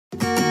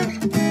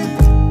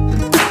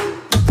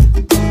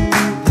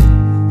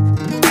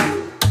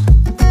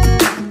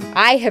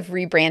I have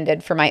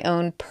rebranded for my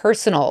own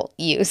personal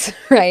use,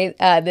 right?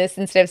 This,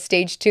 instead of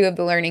stage 2 of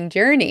the learning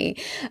journey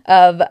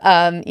of,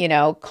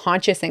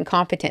 conscious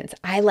incompetence,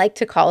 I like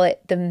to call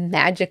it the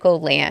magical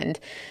land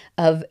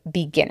of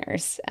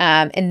beginners.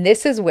 And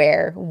this is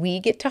where we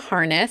get to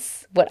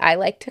harness what I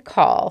like to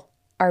call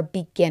our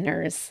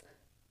beginner's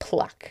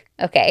pluck.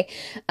 Okay.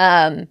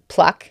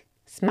 Pluck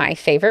is my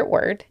favorite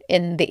word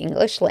in the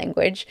English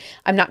language.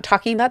 I'm not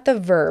talking about the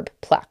verb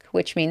pluck,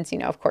 which means,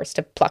 of course,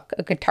 to pluck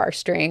a guitar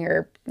string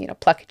or,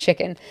 pluck a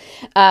chicken.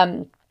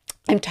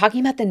 I'm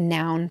talking about the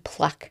noun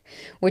pluck,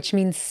 which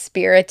means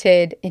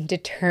spirited and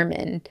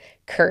determined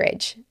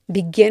courage.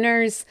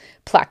 Beginner's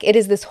pluck. It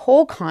is this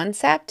whole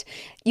concept,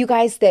 you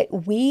guys,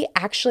 that we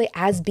actually,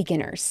 as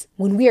beginners,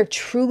 when we are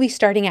truly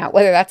starting out,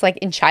 whether that's like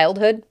in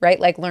childhood, right?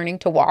 Like learning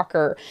to walk,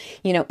 or,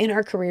 in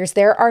our careers,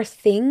 there are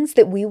things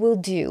that we will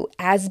do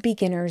as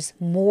beginners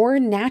more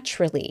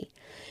naturally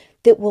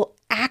that will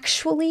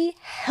actually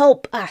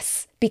help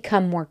us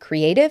become more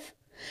creative,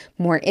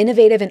 more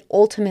innovative, and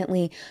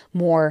ultimately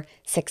more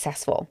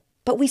successful.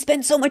 But we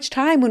spend so much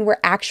time when we're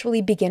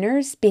actually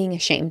beginners being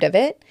ashamed of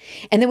it.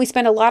 And then we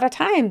spend a lot of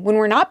time when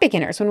we're not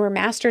beginners, when we're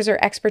masters or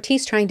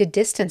expertise, trying to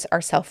distance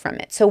ourselves from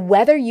it. So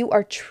whether you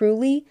are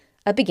truly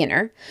a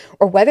beginner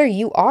or whether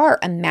you are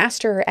a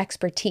master or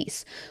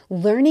expertise,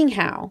 learning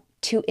how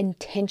to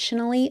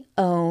intentionally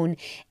own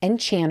and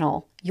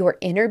channel your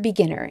inner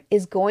beginner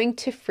is going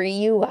to free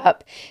you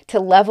up to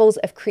levels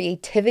of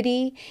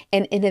creativity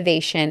and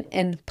innovation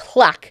and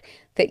pluck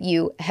that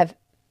you have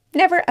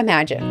never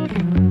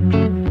imagined.